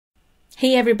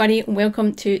Hey everybody,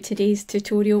 welcome to today's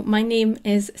tutorial. My name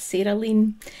is Sarah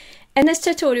Lean. In this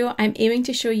tutorial, I'm aiming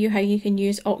to show you how you can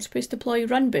use Octopus Deploy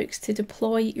Runbooks to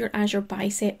deploy your Azure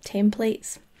Bicep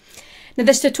templates. Now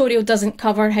this tutorial doesn't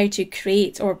cover how to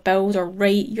create or build or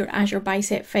write your Azure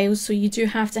Bicep files, so you do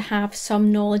have to have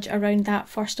some knowledge around that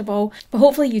first of all. But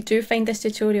hopefully you do find this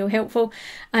tutorial helpful,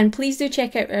 and please do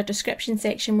check out our description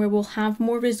section where we'll have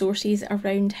more resources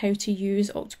around how to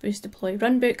use Octopus Deploy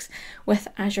Runbooks with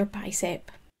Azure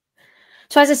Bicep.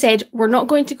 So as I said, we're not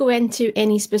going to go into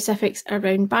any specifics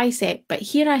around Bicep, but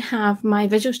here I have my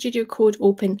Visual Studio Code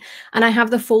open and I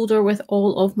have the folder with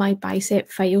all of my Bicep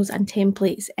files and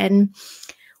templates in.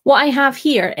 What I have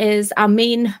here is a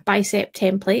main Bicep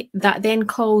template that then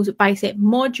calls Bicep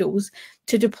modules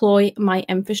to deploy my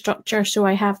infrastructure. So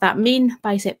I have that main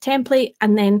Bicep template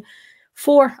and then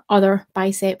 4 other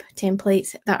Bicep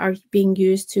templates that are being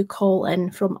used to call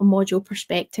in from a module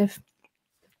perspective.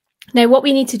 Now, what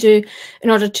we need to do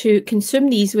in order to consume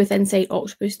these with inside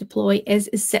Octopus Deploy is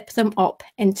zip them up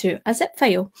into a zip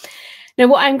file. Now,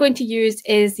 what I'm going to use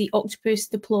is the Octopus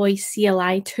Deploy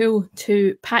CLI tool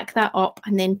to pack that up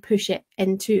and then push it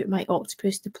into my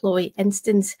Octopus Deploy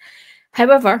instance.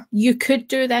 However, you could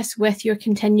do this with your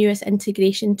continuous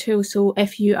integration tool. So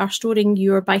if you are storing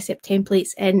your Bicep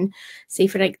templates in, say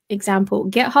for example,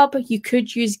 GitHub, you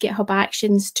could use GitHub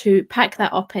Actions to pack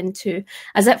that up into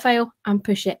a zip file and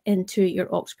push it into your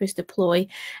Octopus Deploy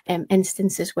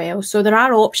instance as well. So there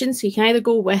are options. So you can either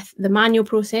go with the manual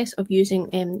process of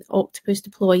using Octopus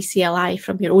Deploy CLI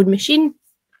from your own machine,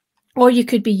 or you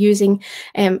could be using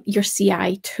your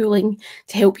CI tooling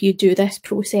to help you do this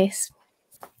process.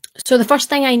 So the first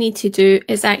thing I need to do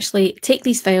is actually take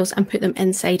these files and put them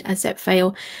inside a zip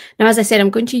file. Now, as I said, I'm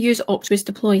going to use Octopus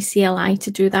Deploy CLI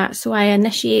to do that. So I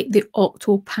initiate the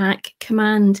octopack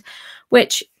command,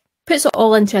 which puts it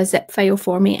all into a zip file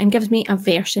for me and gives me a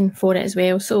version for it as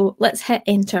well. So let's hit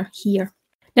enter here.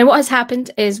 Now what has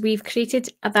happened is we've created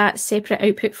that separate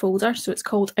output folder, so it's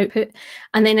called output,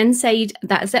 and then inside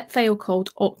that zip file called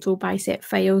Octo Bicep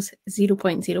Files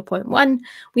 0.0.1,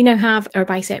 we now have our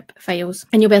Bicep files,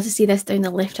 and you'll be able to see this down the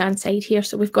left hand side here.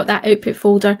 So we've got that output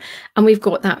folder and we've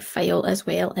got that file as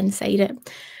well inside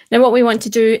it. Now what we want to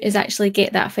do is actually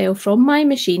get that file from my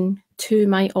machine to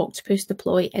my Octopus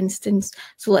Deploy instance.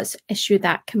 So let's issue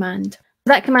that command.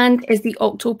 That command is the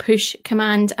octopush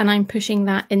command, and I'm pushing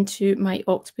that into my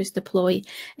Octopus Deploy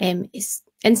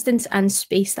instance and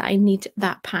space that I need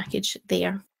that package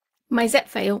there. My zip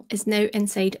file is now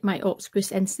inside my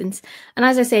Octopus instance, and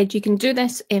as I said, you can do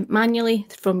this manually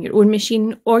from your own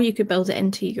machine, or you could build it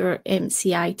into your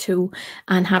CI tool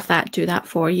and have that do that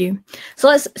for you. So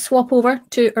let's swap over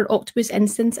to our Octopus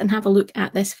instance and have a look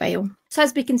at this file. So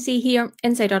as we can see here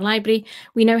inside our library,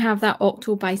 we now have that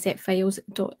Octo Bicep Files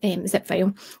zip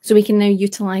file. So we can now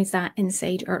utilize that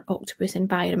inside our Octopus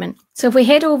environment. So if we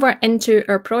head over into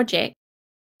our project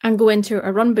and go into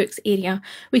our runbooks area,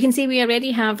 we can see we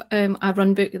already have a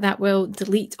runbook that will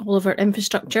delete all of our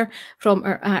infrastructure from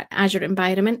our Azure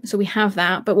environment. So we have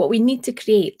that, but what we need to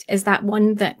create is that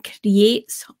one that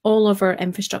creates all of our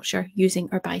infrastructure using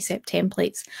our Bicep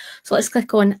templates. So let's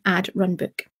click on Add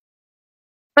Runbook.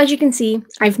 As you can see,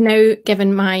 I've now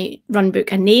given my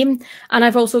runbook a name, and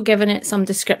I've also given it some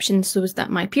descriptions so that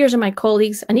my peers and my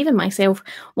colleagues and even myself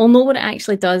will know what it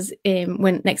actually does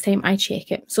when next time I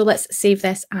check it. So let's save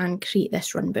this and create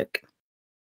this runbook.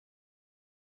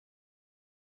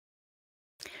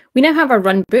 We now have our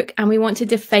runbook and we want to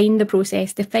define the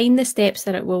process, define the steps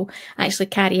that it will actually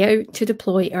carry out to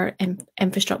deploy our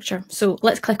infrastructure. So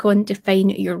let's click on Define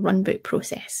Your Runbook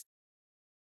Process.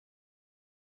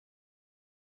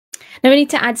 Now we need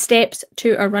to add steps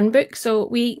to our runbook, so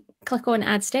we click on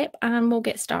Add Step and we'll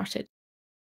get started.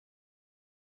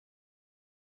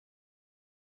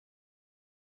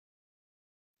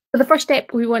 So the first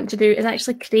step we want to do is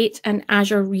actually create an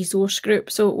Azure resource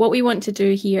group. So what we want to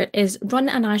do here is run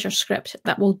an Azure script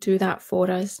that will do that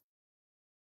for us.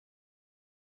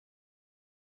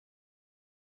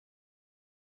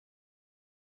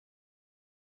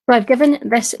 So I've given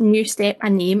this new step a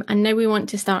name, and now we want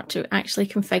to start to actually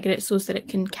configure it so that it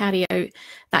can carry out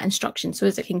that instruction, so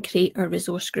as it can create our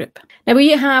resource group. Now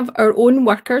we have our own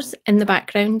workers in the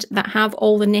background that have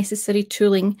all the necessary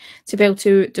tooling to be able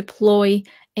to deploy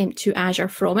to Azure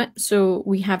from it. So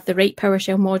we have the right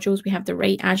PowerShell modules, we have the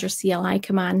right Azure CLI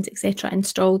commands, etc.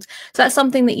 installed. So that's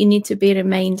something that you need to bear in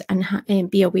mind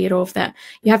and be aware of, that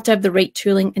you have to have the right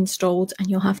tooling installed, and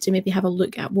you'll have to maybe have a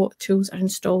look at what tools are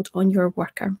installed on your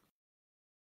worker.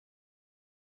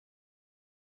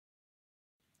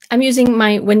 I'm using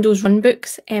my Windows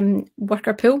Runbooks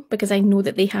worker pool because I know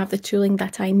that they have the tooling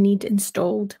that I need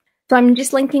installed. So I'm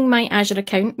just linking my Azure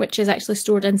account, which is actually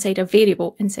stored inside a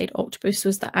variable inside Octopus,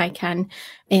 so that I can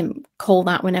call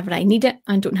that whenever I need it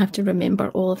and don't have to remember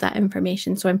all of that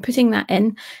information. So I'm putting that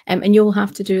in, and you'll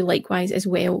have to do likewise as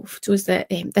well, so that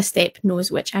this step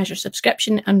knows which Azure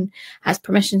subscription and has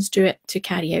permissions to it to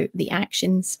carry out the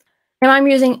actions. Now I'm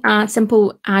using a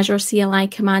simple Azure CLI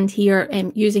command here,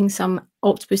 using some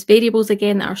Octopus variables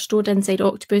again that are stored inside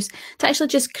Octopus to actually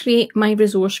just create my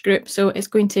resource group. So it's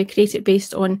going to create it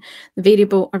based on the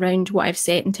variable around what I've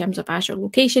set in terms of Azure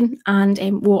location and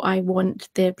what I want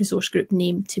the resource group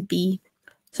name to be.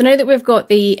 So now that we've got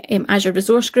the Azure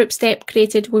resource group step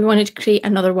created, we wanted to create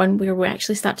another one where we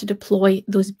actually start to deploy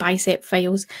those bicep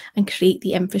files and create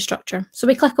the infrastructure. So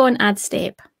we click on Add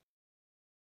Step.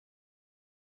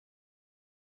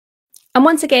 And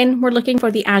once again, we're looking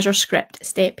for the Azure script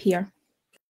step here.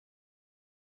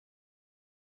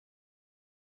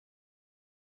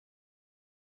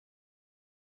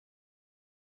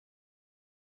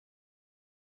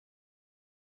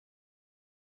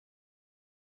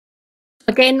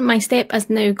 Again, my step has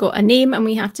now got a name and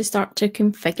we have to start to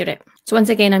configure it. So once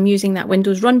again, I'm using that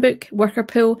Windows Runbook worker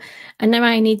pool, and now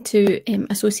I need to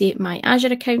associate my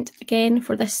Azure account again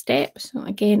for this step. So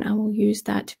again, I will use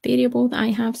that variable that I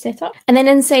have set up. And then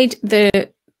inside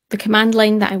the command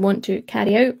line that I want to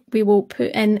carry out, we will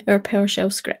put in our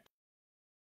PowerShell script.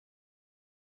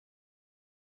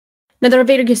 Now there are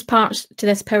various parts to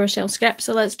this PowerShell script,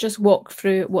 so let's just walk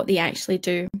through what they actually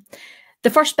do. The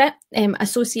first bit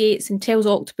associates and tells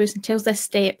Octopus and tells this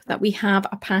step that we have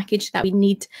a package that we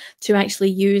need to actually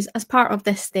use as part of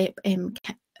this step in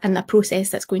the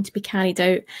process that's going to be carried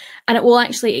out. And it will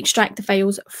actually extract the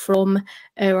files from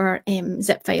our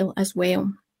zip file as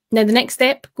well. Now the next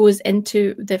step goes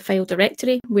into the file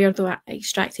directory where the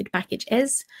extracted package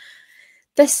is.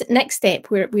 This next step,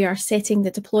 where we are setting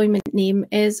the deployment name,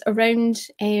 is around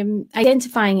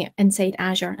identifying it inside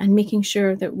Azure and making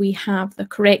sure that we have the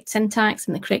correct syntax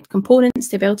and the correct components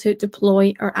to be able to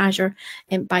deploy our Azure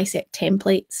Bicep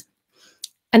templates.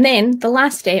 And then the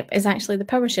last step is actually the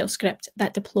PowerShell script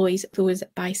that deploys those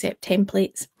Bicep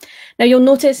templates. Now you'll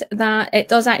notice that it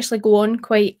does actually go on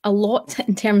quite a lot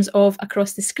in terms of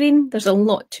across the screen. There's a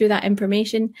lot to that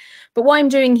information. But what I'm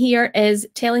doing here is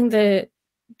telling the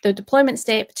deployment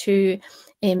step to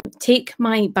take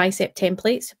my Bicep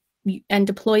templates and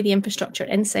deploy the infrastructure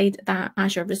inside that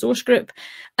Azure resource group.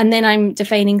 And then I'm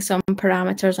defining some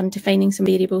parameters, I'm defining some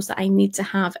variables that I need to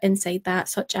have inside that,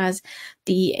 such as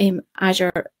the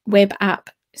Azure web app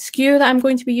SKU that I'm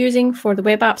going to be using for the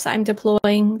web apps that I'm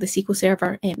deploying, the SQL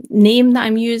Server name that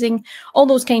I'm using, all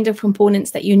those kind of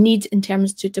components that you need in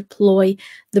terms to deploy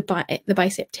the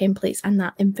Bicep templates and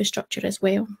that infrastructure as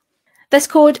well. This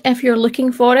code, if you're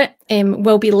looking for it,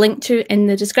 will be linked to in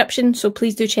the description, so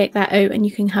please do check that out and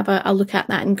you can have a look at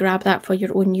that and grab that for your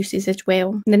own uses as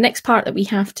well. And the next part that we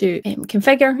have to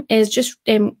configure is just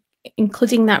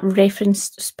including that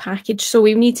reference package. So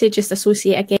we need to just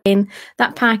associate again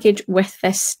that package with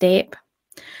this step.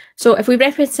 So if we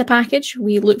reference a package,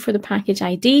 we look for the package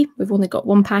ID. We've only got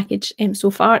one package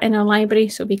so far in our library,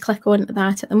 so we click on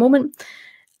that at the moment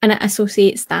and it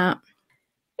associates that.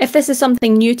 If this is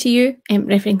something new to you,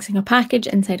 referencing a package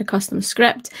inside a custom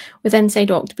script with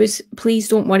inside Octopus, please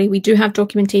don't worry, we do have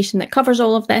documentation that covers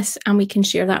all of this and we can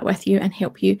share that with you and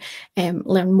help you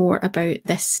learn more about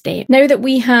this step. Now that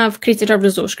we have created our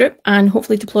resource group and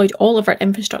hopefully deployed all of our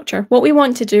infrastructure, what we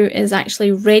want to do is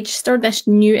actually register this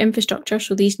new infrastructure,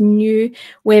 so these new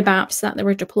web apps that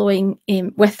we're deploying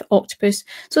with Octopus,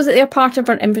 so that they're part of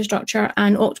our infrastructure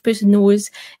and Octopus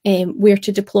knows where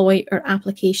to deploy our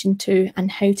application to and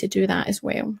how to do that as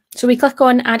well. So we click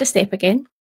on Add a Step again.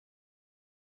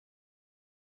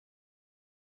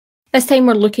 This time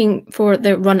we're looking for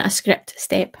the Run a Script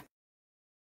step.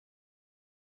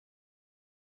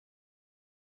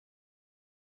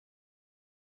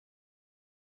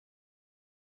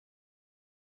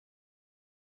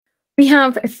 We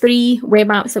have 3 web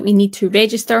apps that we need to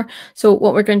register. So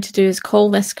what we're going to do is call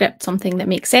this script something that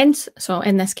makes sense. So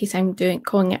in this case, I'm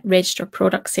calling it Register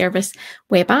Product Service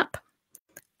Web App.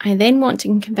 I then want to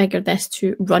configure this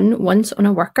to run once on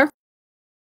a worker.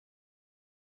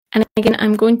 And again,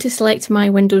 I'm going to select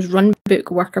my Windows Runbook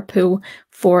worker pool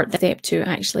for the step to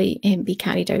actually be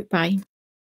carried out by.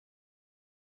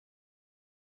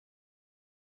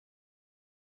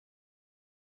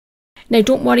 Now,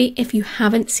 don't worry if you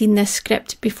haven't seen this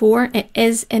script before. It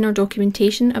is in our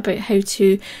documentation about how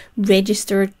to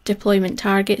register deployment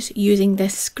targets using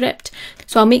this script.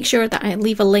 So I'll make sure that I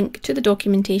leave a link to the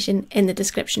documentation in the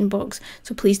description box.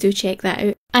 So please do check that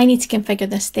out. I need to configure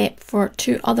this step for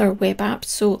 2 other web apps.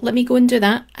 So let me go and do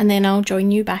that and then I'll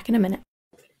join you back in a minute.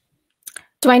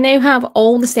 So I now have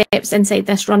all the steps inside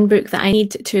this runbook that I need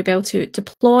to be able to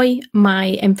deploy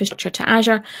my infrastructure to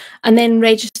Azure and then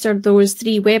register those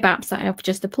 3 web apps that I've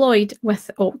just deployed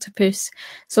with Octopus.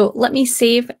 So let me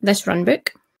save this runbook.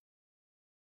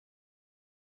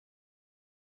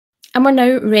 And we're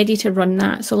now ready to run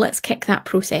that. So let's kick that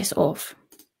process off.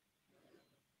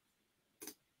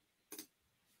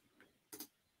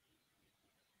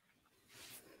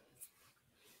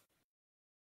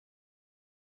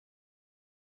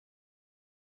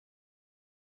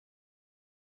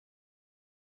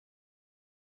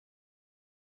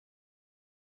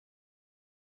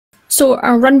 So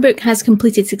our runbook has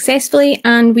completed successfully,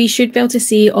 and we should be able to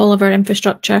see all of our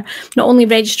infrastructure not only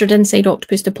registered inside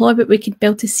Octopus Deploy, but we could be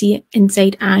able to see it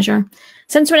inside Azure.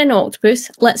 Since we're in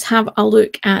Octopus, let's have a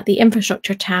look at the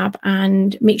infrastructure tab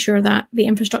and make sure that the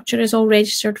infrastructure is all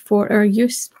registered for our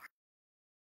use.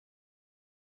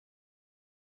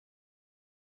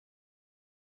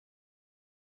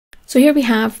 So here we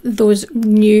have those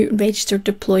new registered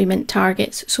deployment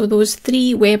targets. So those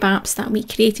 3 web apps that we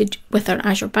created with our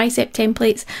Azure Bicep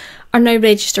templates are now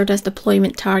registered as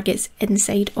deployment targets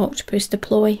inside Octopus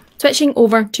Deploy. Switching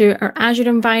over to our Azure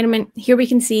environment, here we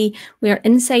can see we are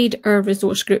inside our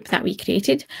resource group that we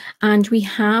created, and we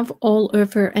have all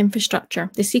of our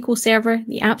infrastructure, the SQL Server,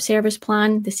 the App Service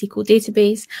Plan, the SQL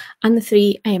Database, and the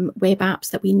 3 web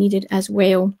apps that we needed as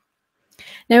well.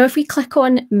 Now, if we click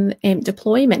on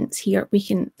deployments here, we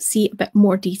can see a bit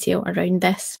more detail around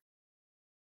this.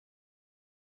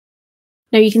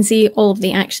 Now you can see all of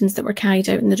the actions that were carried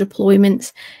out in the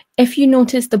deployments. If you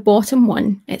notice the bottom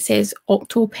one, it says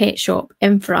Octo Pet Shop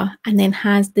Infra and then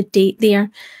has the date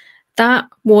there. That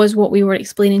was what we were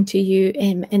explaining to you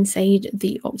inside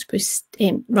the Octopus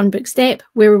Runbook step,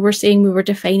 where we were saying we were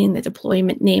defining the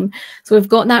deployment name. So we've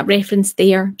got that reference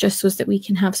there just so that we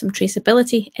can have some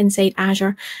traceability inside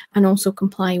Azure and also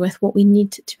comply with what we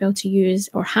need to be able to use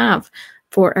or have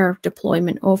for our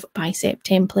deployment of Bicep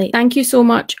template. Thank you so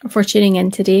much for tuning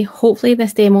in today. Hopefully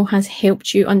this demo has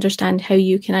helped you understand how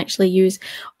you can actually use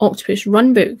Octopus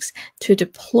Runbooks to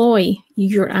deploy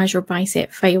your Azure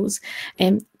Bicep files.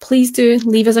 Please do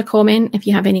leave us a comment if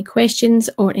you have any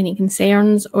questions or any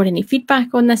concerns or any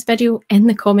feedback on this video in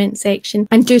the comment section.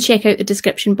 And do check out the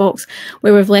description box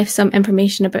where we've left some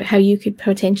information about how you could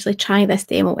potentially try this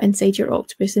demo inside your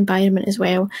Octopus environment as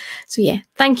well. So yeah,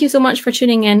 thank you so much for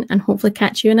tuning in, and hopefully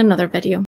catch you in another video.